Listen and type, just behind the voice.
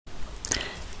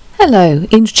Hello,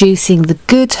 introducing the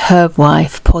Good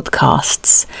Herbwife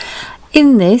podcasts.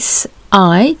 In this,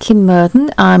 Kym Murden,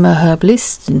 I'm a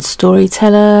herbalist and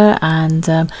storyteller and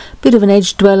a bit of an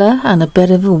edge dweller and a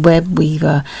bit of a web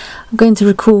weaver. I'm going to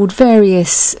record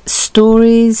various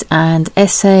stories and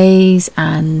essays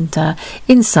and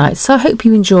insights. So I hope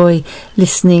you enjoy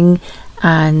listening,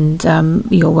 and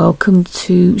you're welcome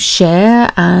to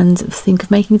share and think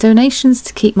of making donations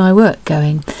to keep my work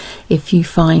going if you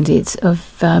find it of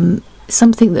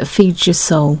something that feeds your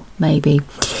soul, maybe.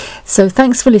 So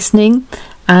thanks for listening,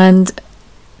 and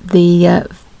the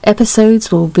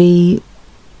episodes will be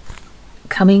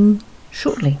coming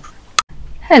shortly.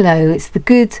 Hello, it's the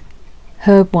Good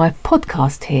Herbwife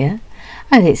podcast here,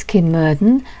 and it's Kym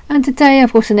Murden, and today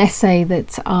I've got an essay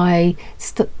that I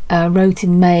wrote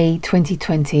in May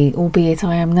 2020, albeit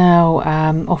I am now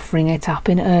offering it up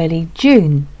in early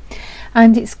June,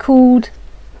 and it's called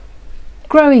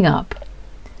Growing Up.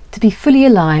 To be fully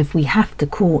alive, we have to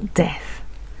court death.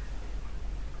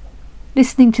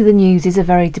 Listening to the news is a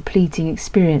very depleting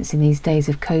experience in these days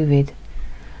of COVID,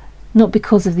 not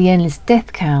because of the endless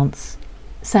death counts,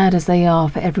 sad as they are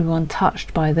for everyone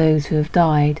touched by those who have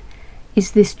died.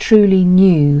 Is this truly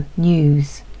new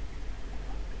news?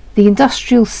 The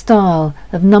industrial style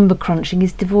of number crunching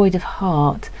is devoid of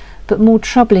heart, but more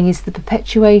troubling is the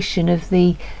perpetuation of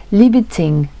the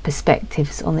limiting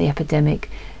perspectives on the epidemic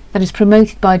that is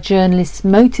promoted by journalists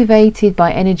motivated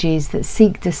by energies that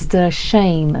seek to stir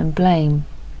shame and blame.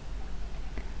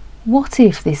 What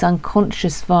if this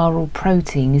unconscious viral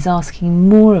protein is asking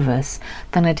more of us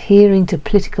than adhering to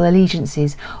political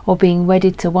allegiances or being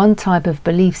wedded to one type of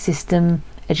belief system,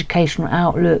 educational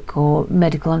outlook or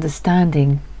medical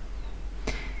understanding?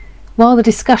 While the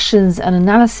discussions and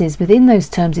analysis within those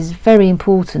terms is very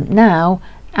important now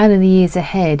and in the years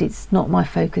ahead, it's not my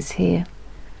focus here.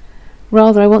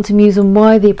 Rather, I want to muse on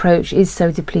why the approach is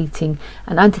so depleting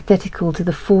and antithetical to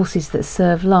the forces that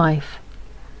serve life.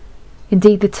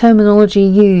 Indeed, the terminology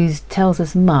used tells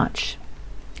us much.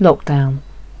 Lockdown,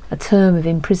 a term of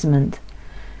imprisonment.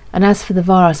 And as for the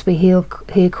virus, we hear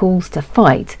calls to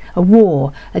fight a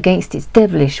war against its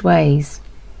devilish ways.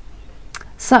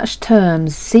 Such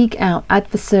terms seek out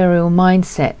adversarial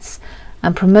mindsets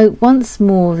and promote once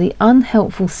more the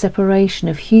unhelpful separation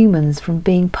of humans from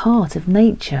being part of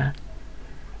nature.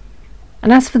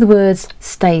 And as for the words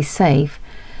stay safe,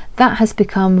 that has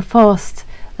become fast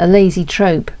a lazy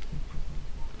trope.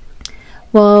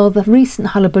 While the recent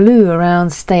hullabaloo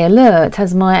around stay alert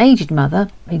has my aged mother,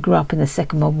 who grew up in the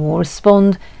Second World War,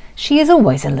 respond, she is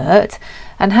always alert,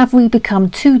 and have we become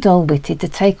too dull-witted to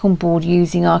take on board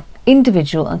using our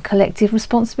individual and collective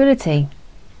responsibility?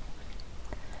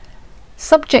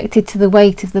 Subjected to the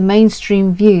weight of the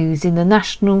mainstream views in the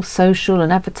national, social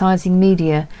and advertising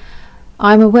media,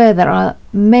 I am aware there are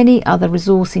many other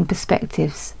resourcing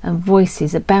perspectives and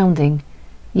voices abounding,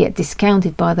 yet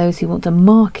discounted by those who want to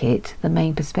market the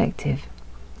main perspective.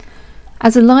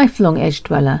 As a lifelong edge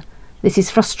dweller, this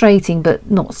is frustrating but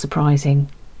not surprising.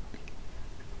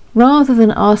 Rather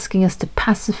than asking us to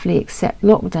passively accept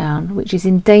lockdown, which is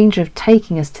in danger of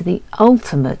taking us to the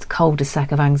ultimate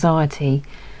cul-de-sac of anxiety,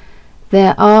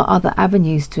 there are other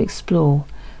avenues to explore,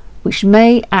 which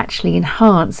may actually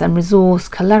enhance and resource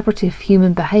collaborative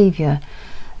human behaviour,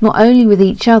 not only with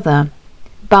each other,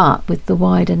 but with the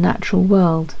wider natural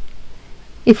world.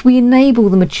 If we enable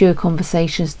the mature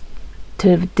conversations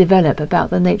to develop about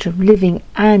the nature of living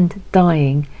and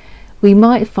dying, we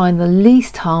might find the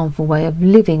least harmful way of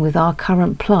living with our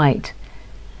current plight.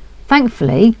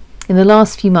 Thankfully, in the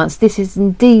last few months, this has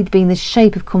indeed been the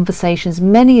shape of conversations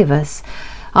many of us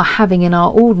are having in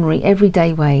our ordinary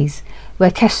everyday ways,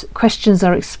 where questions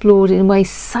are explored in ways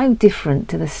so different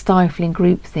to the stifling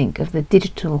groupthink of the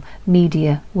digital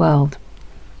media world.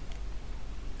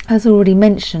 As already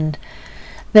mentioned,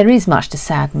 there is much to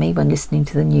sadden me when listening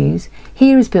to the news.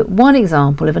 Here is but one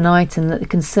example of an item that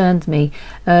concerned me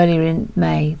earlier in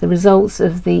May, the results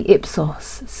of the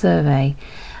Ipsos survey,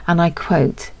 and I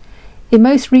quote, "In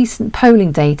most recent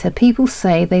polling data, people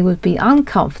say they would be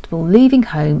uncomfortable leaving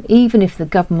home even if the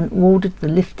government ordered the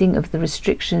lifting of the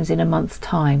restrictions in a month's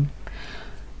time.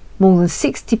 More than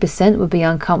 60% would be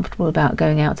uncomfortable about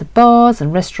going out to bars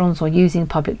and restaurants or using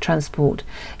public transport,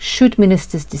 should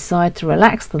ministers decide to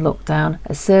relax the lockdown,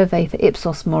 a survey for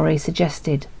Ipsos Mori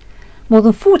suggested. More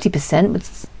than 40% would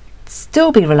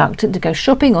still be reluctant to go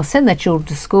shopping or send their children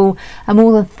to school, and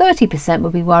more than 30%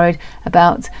 would be worried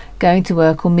about going to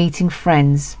work or meeting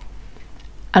friends.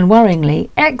 And worryingly,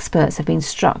 experts have been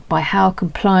struck by how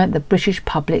compliant the British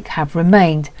public have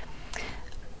remained.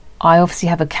 I obviously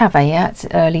have a caveat.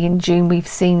 Early in June we've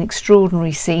seen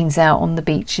extraordinary scenes out on the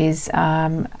beaches,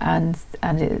 and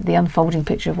the unfolding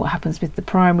picture of what happens with the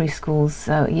primary schools,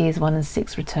 years 1 and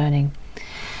 6 returning.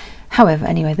 However,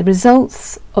 anyway, the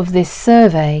results of this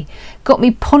survey got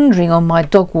me pondering on my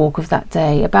dog walk of that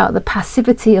day about the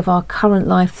passivity of our current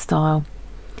lifestyle,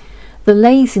 the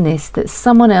laziness that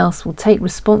someone else will take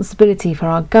responsibility for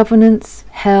our governance,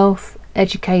 health,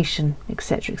 education,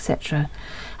 etc., etc.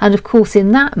 And of course,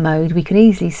 in that mode, we can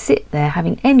easily sit there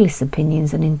having endless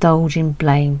opinions and indulge in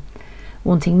blame,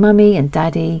 wanting mummy and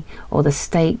daddy or the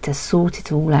state to sort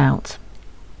it all out.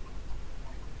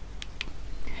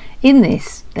 In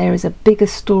this, there is a bigger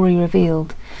story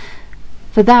revealed.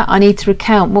 For that, I need to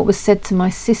recount what was said to my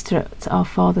sister at our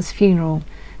father's funeral.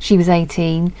 She was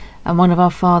 18, and one of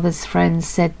our father's friends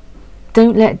said,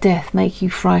 "Don't let death make you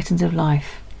frightened of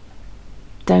life.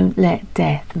 Don't let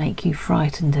death make you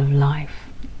frightened of life."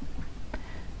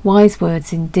 Wise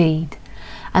words indeed,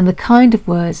 and the kind of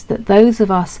words that those of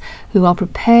us who are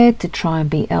prepared to try and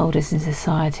be elders in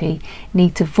society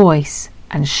need to voice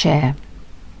and share.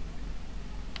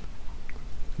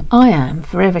 I am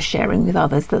forever sharing with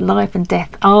others that life and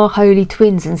death are holy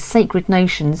twins and sacred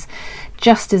notions,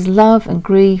 just as love and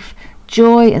grief,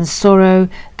 joy and sorrow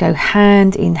go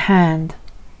hand in hand.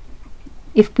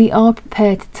 If we are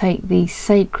prepared to take these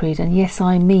sacred, and yes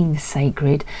I mean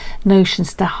sacred,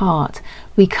 notions to heart,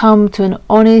 we come to an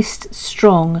honest,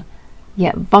 strong,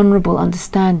 yet vulnerable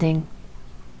understanding.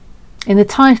 In the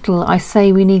title I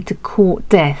say we need to court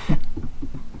death,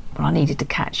 but I needed to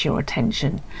catch your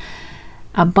attention.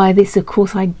 And by this, of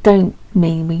course, I don't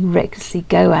mean we recklessly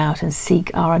go out and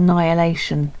seek our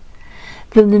annihilation.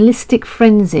 The nihilistic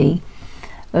frenzy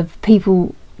of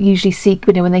people usually seek,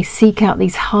 when they seek out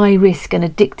these high risk and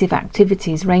addictive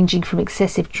activities ranging from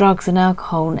excessive drugs and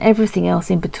alcohol and everything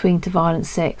else in between to violent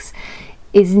sex,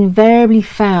 is invariably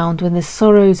found when the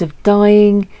sorrows of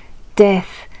dying,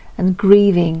 death and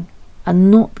grieving are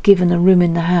not given a room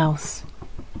in the house.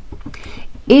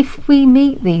 If we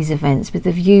meet these events with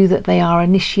the view that they are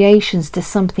initiations to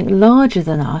something larger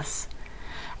than us,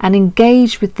 and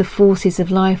engage with the forces of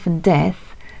life and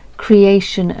death,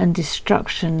 creation and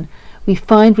destruction, we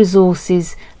find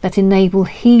resources that enable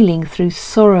healing through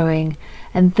sorrowing,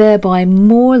 and thereby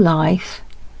more life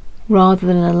rather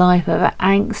than a life of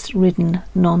angst-ridden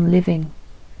non-living.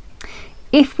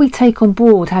 If we take on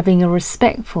board having a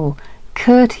respectful,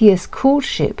 courteous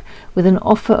courtship with an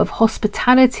offer of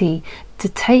hospitality to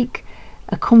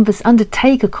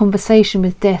undertake a conversation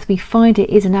with death, we find it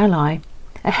is an ally,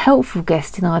 a helpful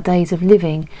guest in our days of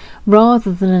living,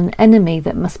 rather than an enemy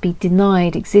that must be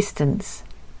denied existence.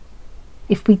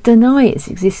 If we deny its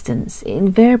existence, it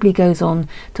invariably goes on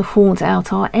to haunt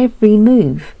out our every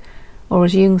move, or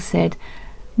as Jung said,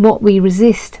 what we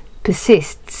resist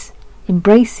persists.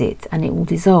 Embrace it and it will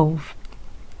dissolve.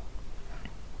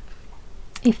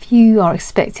 If you are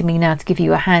expecting me now to give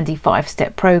you a handy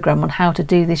 5-step program on how to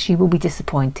do this, you will be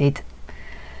disappointed.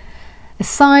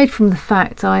 Aside from the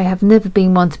fact I have never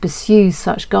been one to pursue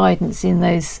such guidance in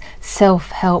those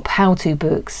self-help how-to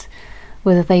books,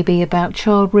 whether they be about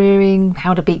child rearing,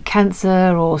 how to beat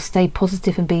cancer, or stay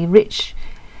positive and be rich,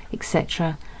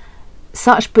 etc.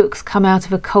 Such books come out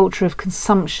of a culture of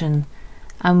consumption,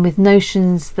 and with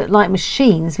notions that, like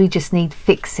machines, we just need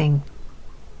fixing.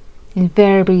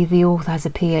 Invariably the author has a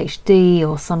PhD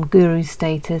or some guru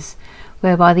status,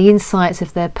 whereby the insights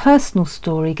of their personal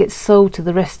story get sold to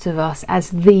the rest of us as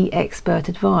the expert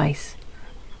advice.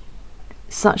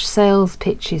 Such sales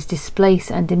pitches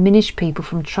displace and diminish people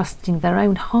from trusting their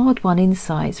own hard-won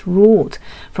insights wrought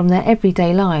from their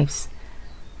everyday lives.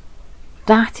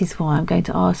 That is why I'm going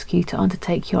to ask you to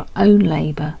undertake your own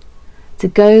labour, to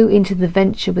go into the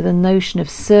venture with a notion of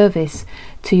service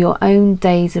to your own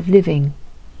days of living.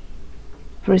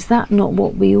 For is that not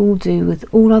what we all do with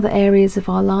all other areas of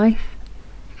our life?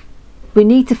 We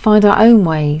need to find our own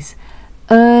ways,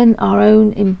 earn our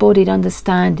own embodied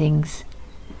understandings.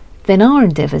 Then our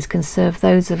endeavours can serve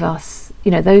those of us,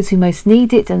 those who most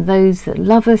need it and those that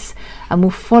love us, and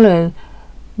will follow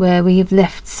where we have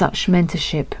left such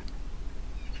mentorship.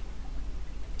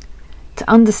 To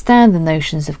understand the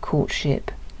notions of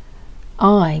courtship,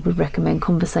 I would recommend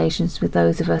conversations with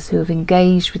those of us who have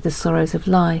engaged with the sorrows of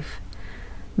life.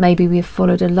 Maybe we have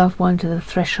followed a loved one to the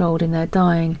threshold in their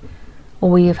dying,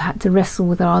 or we have had to wrestle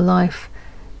with our life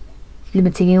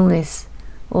limiting illness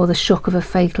or the shock of a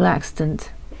fatal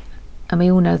accident, and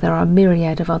we all know there are a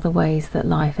myriad of other ways that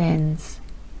life ends.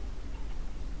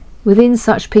 Within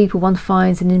such people one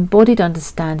finds an embodied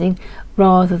understanding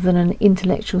rather than an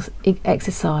intellectual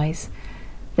exercise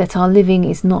that our living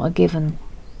is not a given.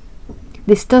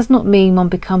 This does not mean one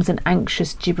becomes an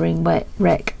anxious, gibbering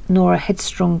wreck, nor a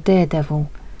headstrong daredevil.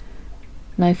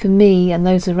 No, for me and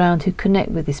those around who connect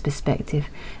with this perspective,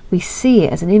 we see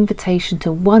it as an invitation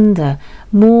to wonder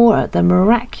more at the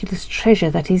miraculous treasure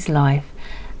that is life,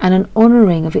 and an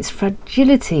honouring of its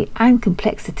fragility and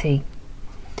complexity,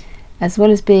 as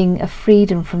well as being a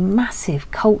freedom from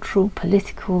massive cultural,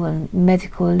 political and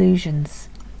medical illusions.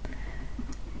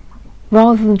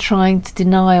 Rather than trying to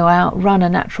deny or outrun a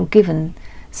natural given,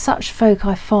 such folk,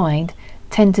 I find,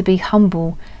 tend to be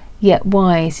humble yet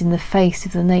wise in the face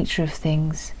of the nature of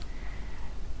things,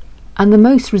 and the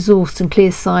most resourced and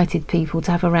clear-sighted people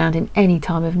to have around in any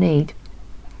time of need.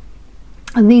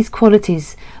 And these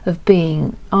qualities of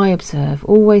being, I observe,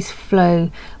 always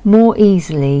flow more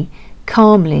easily,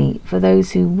 calmly for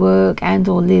those who work and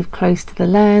or live close to the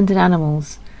land and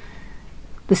animals.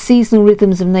 The seasonal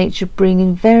rhythms of nature bring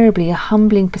invariably a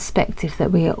humbling perspective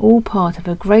that we are all part of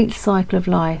a great cycle of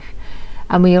life,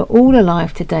 and we are all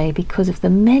alive today because of the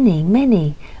many,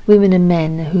 many women and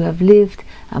men who have lived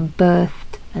and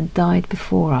birthed and died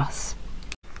before us.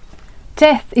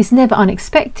 Death is never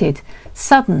unexpected,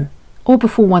 sudden, or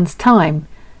before one's time,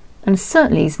 and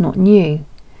certainly is not new.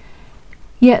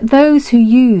 Yet those who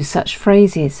use such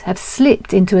phrases have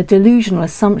slipped into a delusional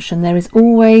assumption there is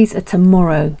always a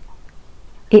tomorrow.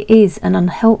 It is an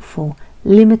unhelpful,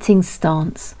 limiting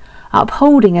stance,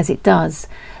 upholding as it does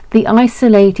the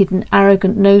isolated and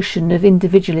arrogant notion of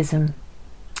individualism.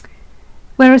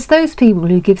 Whereas those people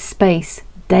who give space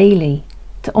daily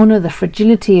to honour the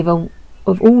fragility of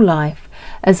all life,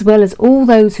 as well as all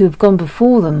those who have gone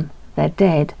before them, they're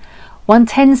dead, one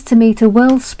tends to meet a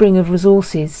wellspring of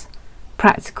resources,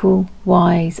 practical,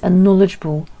 wise and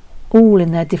knowledgeable, all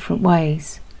in their different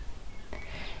ways.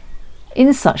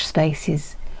 In such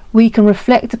spaces, we can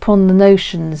reflect upon the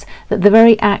notions that the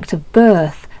very act of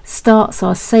birth starts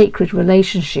our sacred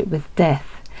relationship with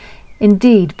death.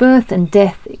 Indeed, birth and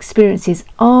death experiences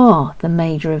are the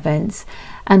major events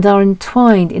and are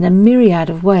entwined in a myriad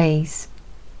of ways.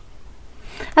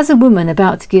 As a woman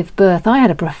about to give birth, I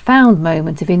had a profound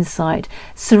moment of insight,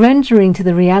 surrendering to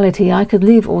the reality I could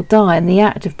live or die in the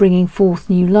act of bringing forth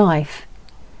new life.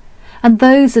 And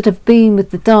those that have been with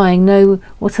the dying know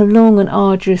what a long and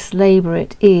arduous labour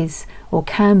it is, or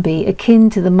can be, akin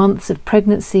to the months of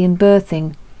pregnancy and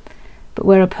birthing, but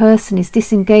where a person is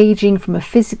disengaging from a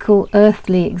physical,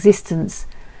 earthly existence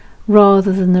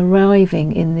rather than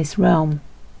arriving in this realm.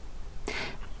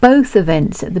 Both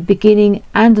events at the beginning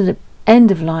and at the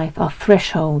end of life are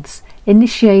thresholds,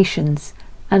 initiations,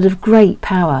 and of great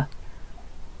power.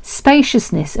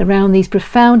 Spaciousness around these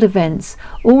profound events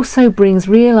also brings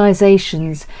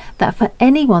realizations that for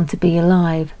anyone to be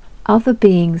alive, other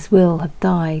beings will have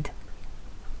died.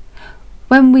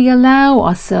 When we allow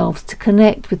ourselves to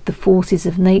connect with the forces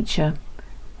of nature,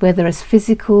 whether as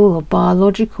physical or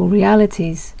biological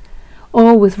realities,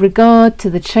 or with regard to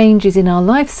the changes in our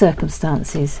life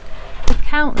circumstances, the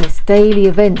countless daily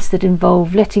events that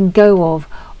involve letting go of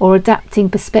or adapting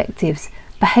perspectives,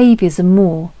 behaviours and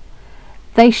more,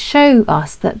 they show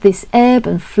us that this ebb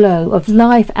and flow of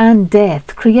life and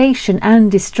death, creation and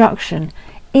destruction,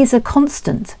 is a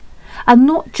constant, and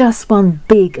not just one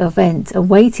big event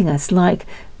awaiting us like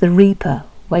the Reaper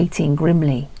waiting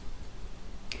grimly.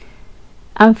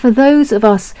 And for those of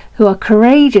us who are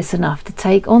courageous enough to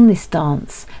take on this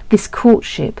dance, this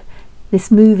courtship, this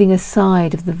moving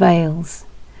aside of the veils,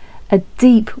 a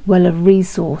deep well of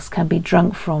resource can be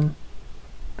drunk from.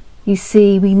 You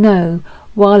see, we know,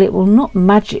 while it will not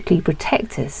magically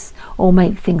protect us or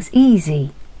make things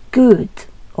easy, good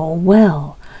or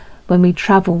well when we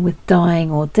travel with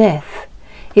dying or death,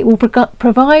 it will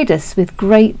provide us with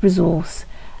great resource,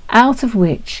 out of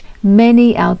which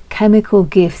many alchemical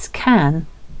gifts can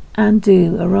and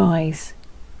do arise.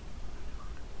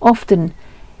 Often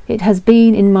it has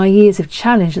been in my years of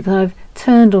challenge that I've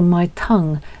turned on my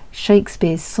tongue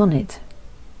Shakespeare's sonnet,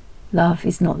 "Love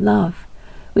is not love,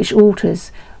 which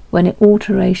alters when it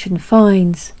alteration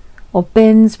finds, or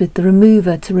bends with the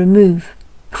remover to remove.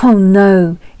 Oh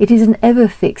no, it is an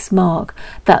ever-fixed mark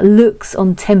that looks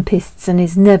on tempests and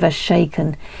is never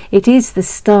shaken. It is the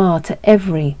star to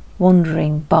every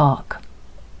wandering bark."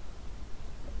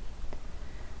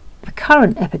 The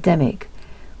current epidemic,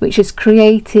 which has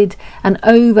created an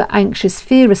over-anxious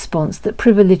fear response that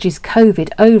privileges COVID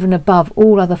over and above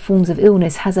all other forms of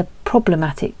illness, has a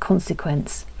problematic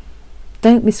consequence.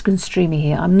 Don't misconstrue me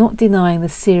here. I'm not denying the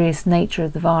serious nature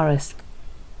of the virus.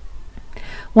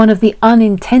 One of the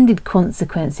unintended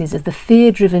consequences of the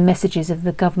fear-driven messages of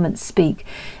the government speak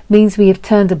means we have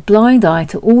turned a blind eye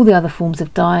to all the other forms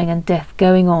of dying and death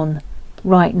going on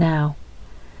right now.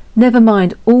 never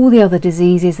mind all the other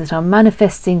diseases that are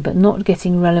manifesting but not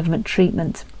getting relevant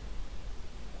treatment.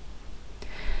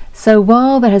 So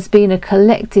while there has been a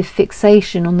collective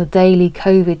fixation on the daily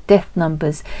COVID death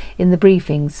numbers in the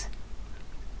briefings,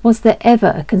 was there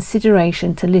ever a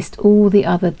consideration to list all the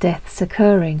other deaths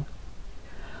occurring?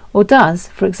 Or does,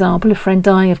 for example, a friend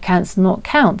dying of cancer not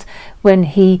count when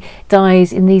he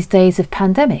dies in these days of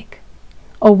pandemic?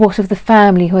 Or what of the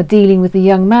family who are dealing with a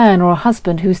young man or a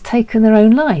husband who has taken their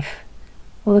own life?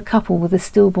 Or the couple with a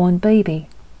stillborn baby?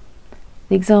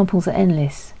 The examples are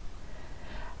endless.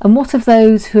 And what of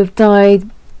those who have died,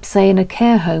 say, in a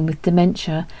care home with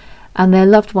dementia, and their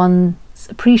loved ones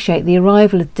appreciate the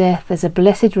arrival of death as a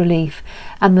blessed relief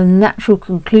and the natural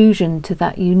conclusion to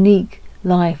that unique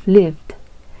life lived?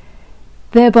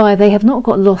 Thereby they have not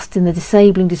got lost in the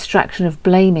disabling distraction of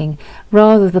blaming,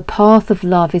 rather the path of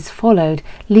love is followed,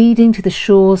 leading to the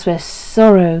shores where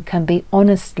sorrow can be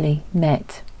honestly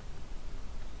met.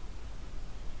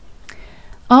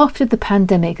 After the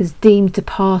pandemic has deemed to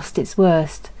past its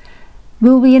worst,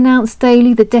 will we announce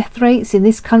daily the death rates in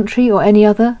this country or any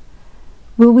other?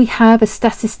 Will we have a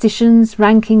statistician's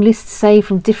ranking list, say,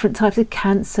 from different types of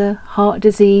cancer, heart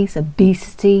disease,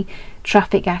 obesity,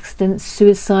 traffic accidents,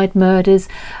 suicide, murders,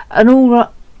 and all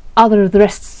other of the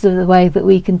rest of the way that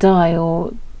we can die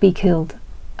or be killed?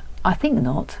 I think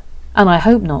not, and I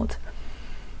hope not.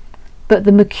 But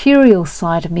the mercurial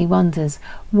side of me wonders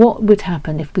what would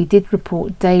happen if we did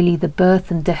report daily the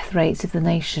birth and death rates of the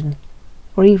nation,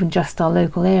 or even just our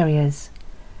local areas.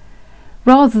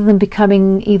 Rather than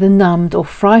becoming either numbed or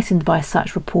frightened by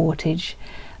such reportage,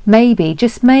 maybe,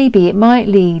 just maybe, it might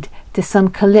lead to some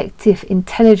collective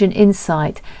intelligent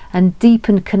insight and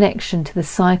deepened connection to the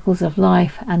cycles of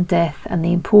life and death and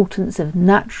the importance of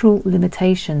natural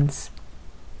limitations.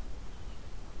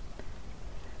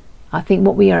 I think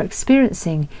what we are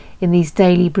experiencing in these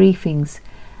daily briefings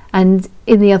and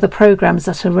in the other programmes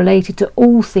that are related to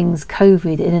all things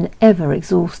COVID in an ever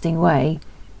exhausting way,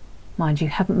 mind you,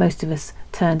 haven't most of us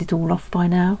turned it all off by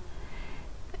now?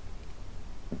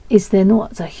 Is there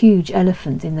not a huge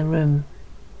elephant in the room?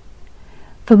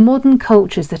 For modern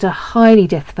cultures that are highly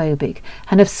death-phobic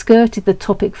and have skirted the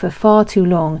topic for far too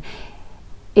long,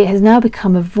 it has now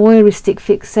become a voyeuristic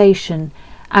fixation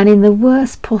and in the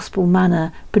worst possible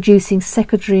manner producing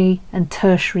secondary and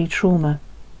tertiary trauma.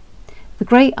 The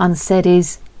great unsaid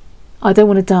is, I don't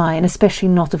want to die, and especially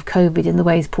not of COVID in the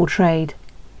ways portrayed.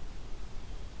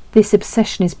 This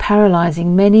obsession is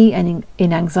paralysing many and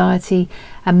in anxiety,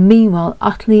 and meanwhile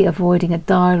utterly avoiding a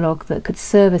dialogue that could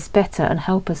serve us better and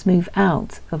help us move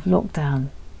out of lockdown.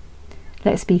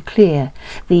 Let's be clear,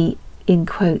 the, in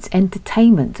quotes,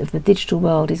 entertainment of the digital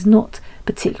world is not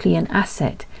particularly an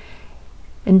asset.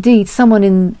 Indeed, someone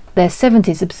in their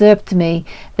 70s observed to me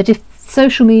that if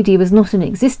social media was not in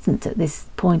existence at this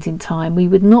point in time, we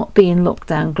would not be in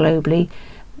lockdown globally.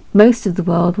 Most of the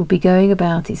world will be going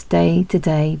about its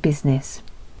day-to-day business.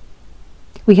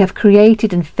 We have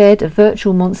created and fed a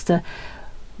virtual monster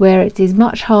where it is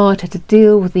much harder to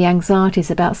deal with the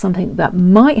anxieties about something that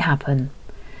might happen.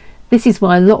 This is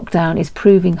why lockdown is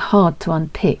proving hard to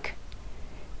unpick.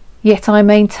 Yet I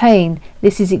maintain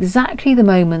this is exactly the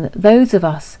moment that those of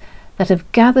us that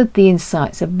have gathered the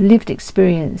insights of lived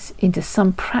experience into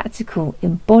some practical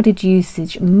embodied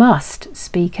usage must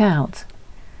speak out.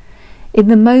 In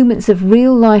the moments of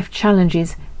real life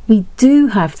challenges, we do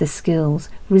have the skills,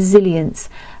 resilience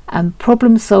and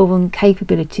problem-solving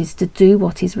capabilities to do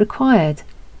what is required.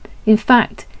 In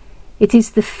fact, it is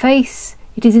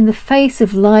in the face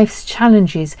of life's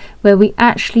challenges where we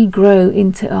actually grow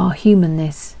into our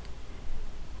humanness.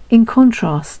 In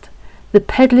contrast, the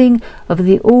peddling of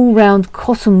the all-round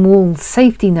cotton wool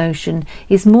safety notion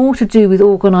is more to do with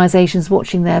organisations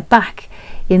watching their back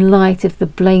in light of the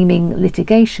blaming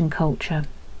litigation culture.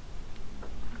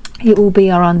 It will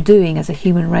be our undoing as a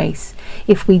human race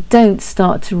if we don't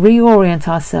start to reorient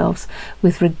ourselves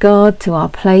with regard to our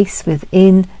place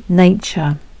within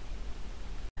nature.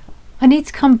 I need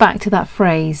to come back to that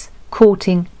phrase,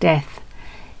 courting death,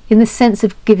 in the sense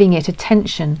of giving it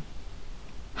attention.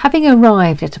 Having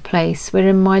arrived at a place where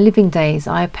in my living days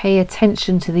I pay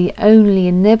attention to the only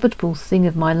inevitable thing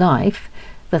of my life,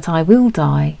 that I will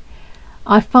die,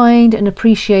 I find an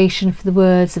appreciation for the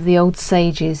words of the old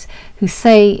sages who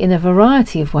say in a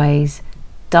variety of ways,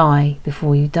 die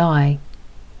before you die.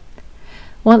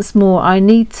 Once more, I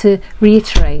need to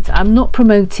reiterate, I'm not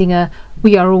promoting a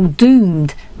we are all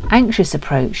doomed anxious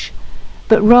approach,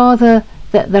 but rather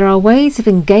that there are ways of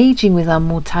engaging with our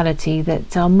mortality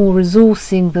that are more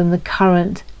resourcing than the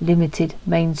current limited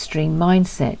mainstream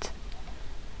mindset.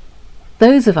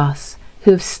 Those of us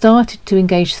who have started to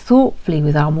engage thoughtfully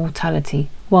with our mortality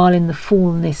while in the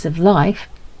fullness of life,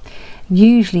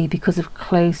 usually because of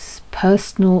close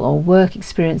personal or work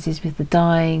experiences with the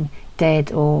dying,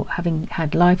 dead, or having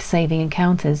had life-saving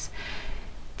encounters,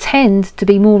 tend to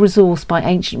be more resourced by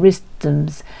ancient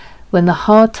wisdoms when the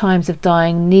hard times of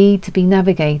dying need to be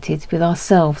navigated with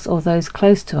ourselves or those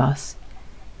close to us.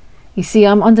 You see,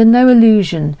 I'm under no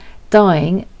illusion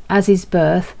dying, as is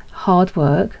birth, hard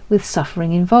work with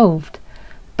suffering involved.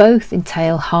 Both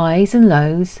entail highs and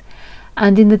lows,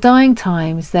 and in the dying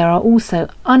times there are also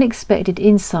unexpected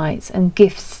insights and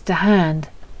gifts to hand.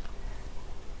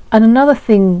 And another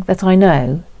thing that I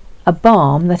know, a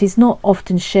balm that is not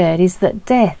often shared, is that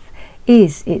death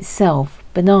is itself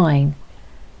benign.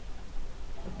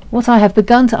 What I have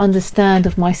begun to understand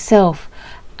of myself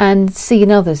and see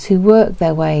in others who work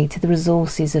their way to the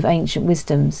resources of ancient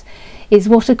wisdoms is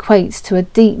what equates to a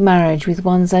deep marriage with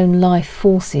one's own life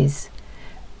forces.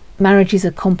 Marriages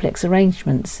are complex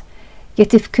arrangements,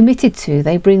 yet if committed to,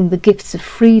 they bring the gifts of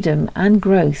freedom and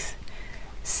growth.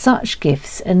 Such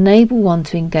gifts enable one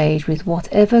to engage with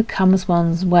whatever comes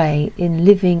one's way in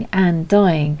living and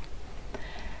dying.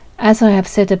 As I have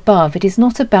said above, it is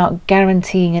not about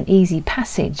guaranteeing an easy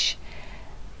passage.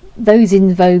 Those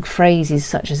in vogue phrases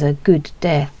such as a good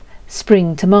death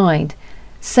spring to mind,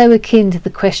 so akin to the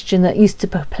question that used to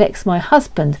perplex my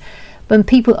husband when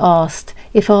people asked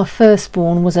if our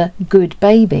firstborn was a good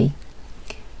baby.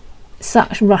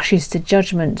 Such rushes to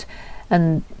judgment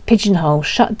and pigeonhole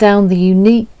shut down the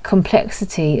unique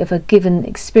complexity of a given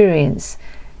experience.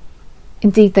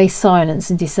 Indeed, they silence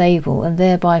and disable and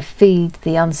thereby feed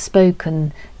the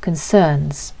unspoken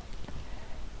concerns.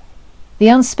 The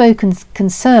unspoken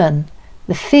concern,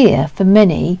 the fear for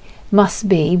many, must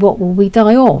be, what will we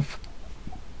die of?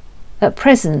 At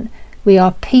present, we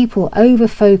are people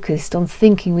over-focused on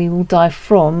thinking we will die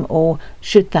from, or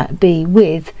should that be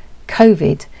with,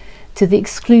 COVID, to the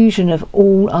exclusion of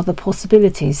all other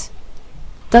possibilities.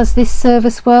 Does this serve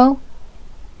us well?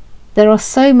 There are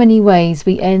so many ways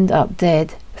we end up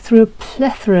dead, through a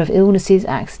plethora of illnesses,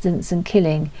 accidents and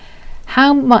killing.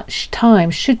 How much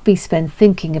time should we spend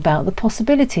thinking about the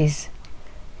possibilities?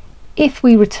 If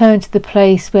we return to the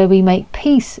place where we make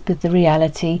peace with the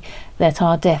reality that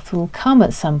our death will come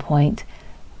at some point,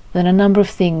 then a number of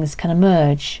things can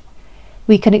emerge.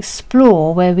 We can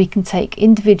explore where we can take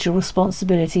individual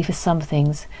responsibility for some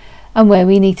things and where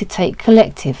we need to take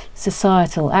collective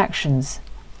societal actions,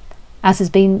 as has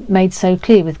been made so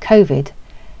clear with COVID,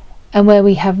 and where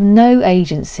we have no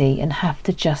agency and have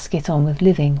to just get on with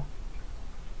living.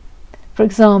 For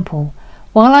example,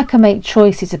 while I can make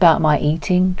choices about my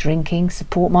eating, drinking,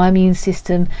 support my immune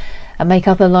system and make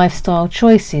other lifestyle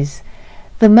choices,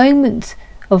 the moment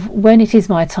of when it is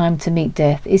my time to meet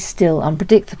death is still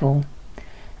unpredictable.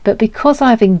 But because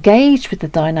I have engaged with the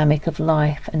dynamic of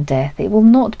life and death, it will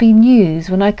not be news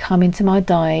when I come into my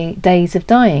days of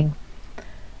dying.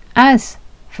 As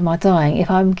for my dying,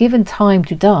 if I am given time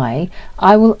to die,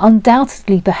 I will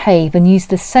undoubtedly behave and use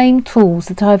the same tools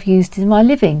that I have used in my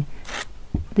living.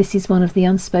 This is one of the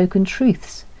unspoken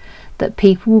truths, that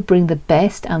people will bring the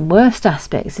best and worst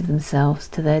aspects of themselves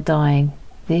to their dying.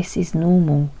 This is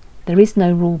normal. There is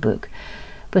no rule book.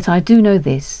 But I do know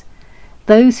this.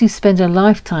 Those who spend a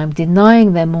lifetime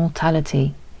denying their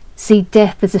mortality, see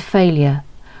death as a failure,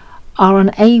 are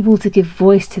unable to give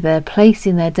voice to their place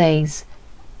in their days,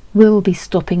 will be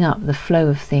stopping up the flow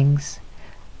of things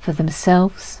for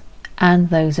themselves and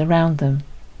those around them.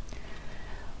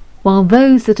 While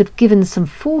those that have given some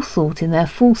forethought in their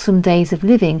fulsome days of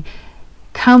living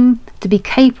come to be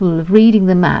capable of reading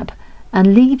the map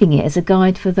and leaving it as a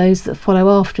guide for those that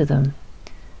follow after them.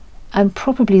 And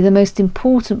probably the most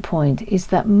important point is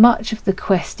that much of the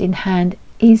quest in hand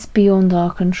is beyond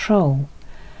our control,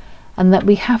 and that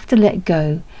we have to let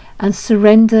go and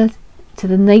surrender to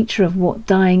the nature of what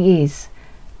dying is,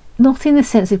 not in the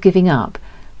sense of giving up,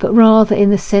 but rather in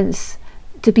the sense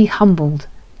to be humbled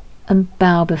and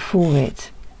bow before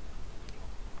it.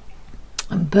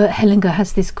 And Bert Hellinger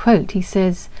has this quote. He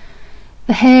says,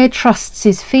 "The hare trusts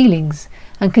his feelings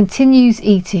and continues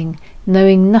eating,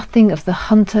 knowing nothing of the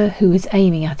hunter who is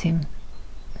aiming at him."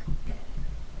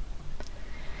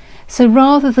 So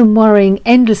rather than worrying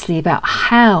endlessly about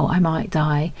how I might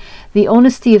die, the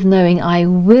honesty of knowing I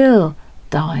will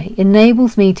die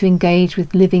enables me to engage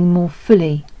with living more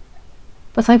fully.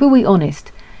 But I will be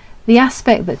honest, the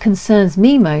aspect that concerns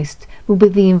me most will be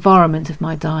the environment of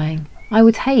my dying. I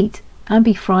would hate and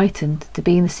be frightened to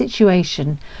be in the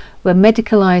situation where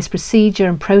medicalised procedure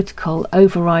and protocol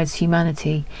overrides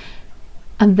humanity,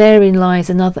 and therein lies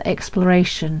another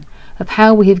exploration of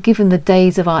how we have given the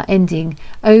days of our ending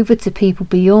over to people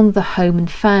beyond the home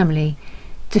and family,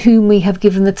 to whom we have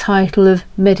given the title of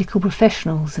medical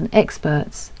professionals and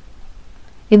experts.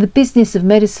 In the business of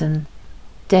medicine,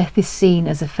 death is seen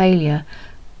as a failure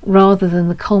rather than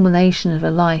the culmination of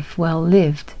a life well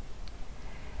lived.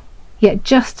 Yet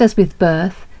just as with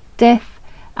birth, death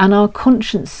and our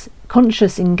conscious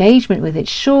engagement with it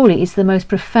surely is the most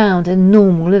profound and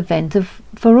normal event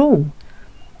for all.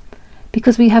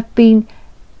 Because we have been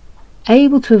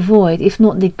able to avoid, if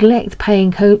not neglect,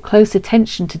 paying close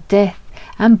attention to death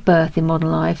and birth in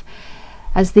modern life,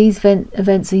 as these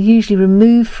events are usually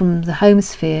removed from the home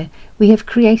sphere, we have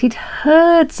created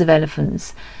herds of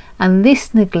elephants, and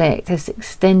this neglect has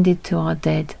extended to our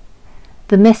dead.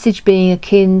 The message being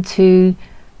akin to,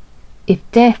 if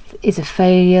death is a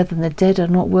failure, then the dead are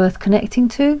not worth connecting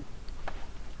to.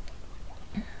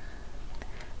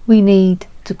 We need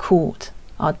to court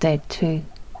our dead too.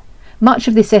 Much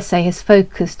of this essay has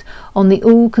focused on the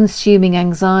all-consuming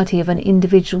anxiety of an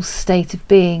individual's state of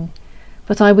being,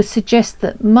 but I would suggest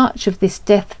that much of this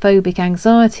death-phobic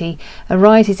anxiety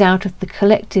arises out of the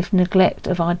collective neglect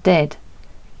of our dead.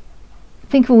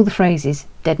 Think of all the phrases,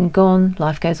 dead and gone,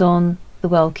 life goes on, the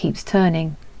world keeps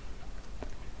turning.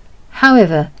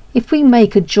 However, if we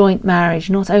make a joint marriage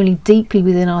not only deeply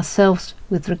within ourselves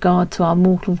with regard to our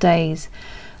mortal days,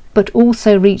 but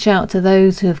also reach out to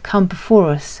those who have come before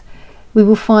us, we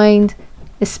will find,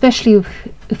 especially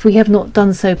if we have not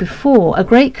done so before, a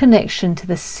great connection to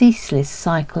the ceaseless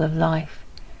cycle of life.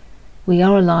 We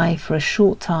are alive for a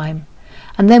short time,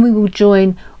 and then we will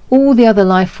join all the other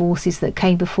life forces that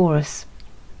came before us.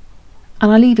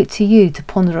 And I leave it to you to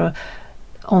ponder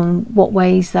on what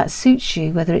ways that suits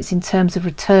you, whether it's in terms of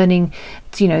returning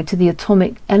to the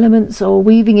atomic elements or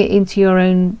weaving it into your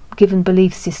own given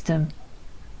belief system.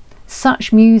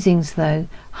 Such musings, though,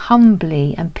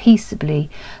 humbly and peaceably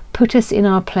put us in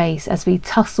our place as we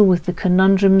tussle with the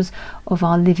conundrums of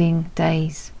our living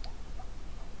days.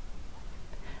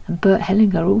 And Bert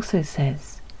Hellinger also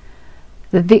says,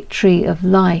 the victory of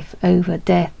life over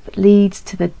death leads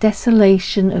to the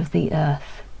desolation of the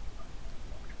earth.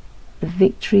 The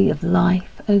victory of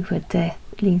life over death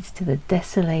leads to the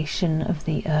desolation of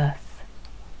the earth.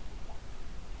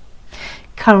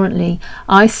 Currently,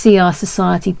 I see our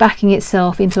society backing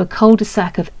itself into a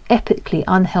cul-de-sac of epically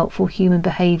unhelpful human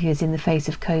behaviours in the face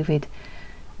of COVID.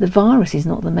 The virus is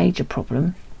not the major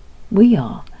problem. We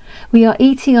are. We are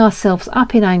eating ourselves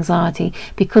up in anxiety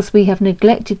because we have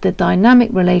neglected the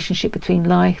dynamic relationship between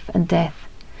life and death.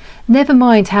 Never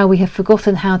mind how we have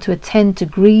forgotten how to attend to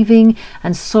grieving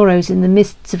and sorrows in the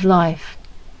midst of life.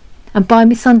 And by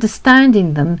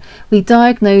misunderstanding them, we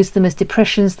diagnose them as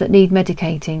depressions that need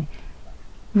medicating,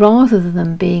 rather than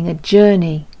them being a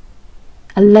journey,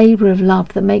 a labour of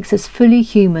love that makes us fully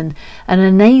human and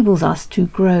enables us to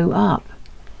grow up.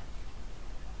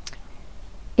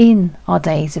 In our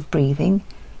days of breathing,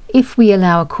 if we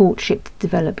allow a courtship to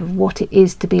develop of what it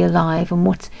is to be alive and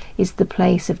what is the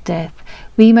place of death,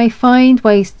 we may find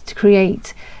ways to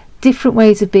create different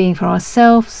ways of being for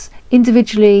ourselves,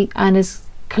 individually and as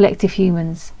collective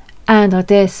humans, and I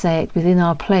dare say it, within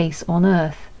our place on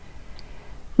earth.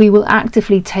 We will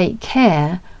actively take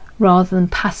care rather than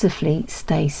passively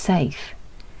stay safe.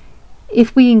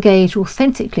 If we engage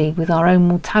authentically with our own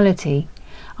mortality,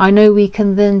 I know we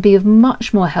can then be of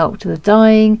much more help to the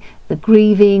dying, the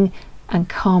grieving, and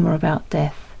calmer about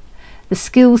death. The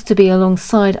skills to be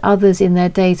alongside others in their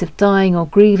days of dying or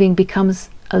grieving becomes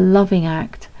a loving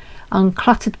act,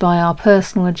 uncluttered by our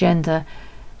personal agenda,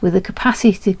 with the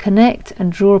capacity to connect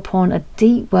and draw upon a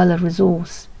deep well of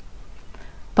resource.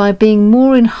 By being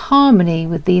more in harmony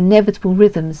with the inevitable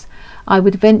rhythms, I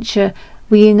would venture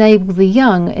we enable the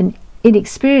young and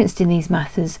inexperienced in these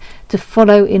matters to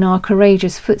follow in our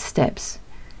courageous footsteps,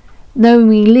 knowing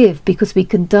we live because we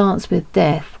can dance with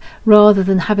death, rather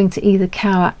than having to either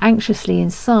cower anxiously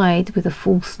inside with a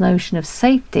false notion of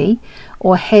safety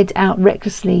or head out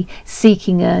recklessly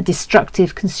seeking a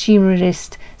destructive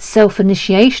consumerist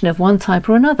self-initiation of one type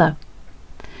or another.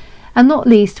 And not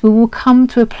least, we will come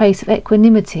to a place of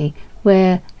equanimity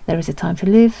where there is a time to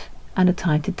live and a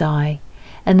time to die,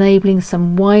 enabling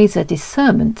some wiser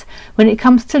discernment when it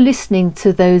comes to listening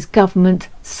to those government,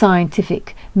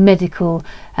 scientific, medical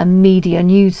and media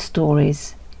news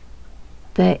stories.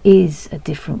 There is a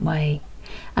different way,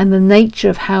 and the nature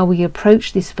of how we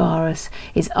approach this virus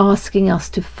is asking us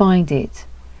to find it.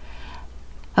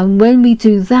 And when we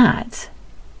do that,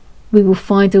 we will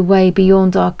find a way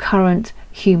beyond our current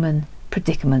human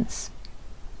predicaments.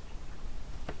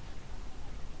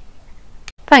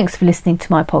 Thanks for listening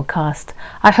to my podcast.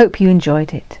 I hope you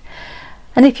enjoyed it.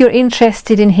 And if you're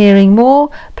interested in hearing more,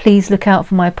 please look out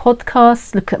for my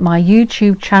podcasts, look at my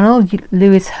YouTube channel,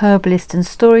 Lewis Herblist and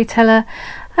Storteller,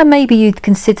 and maybe you'd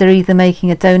consider either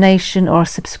making a donation or a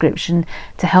subscription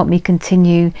to help me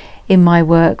continue in my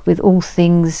work with all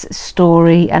things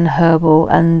story and herbal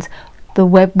and the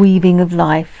web weaving of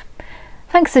life.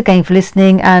 Thanks again for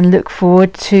listening, and look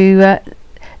forward to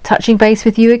touching base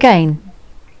with you again.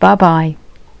 Bye bye.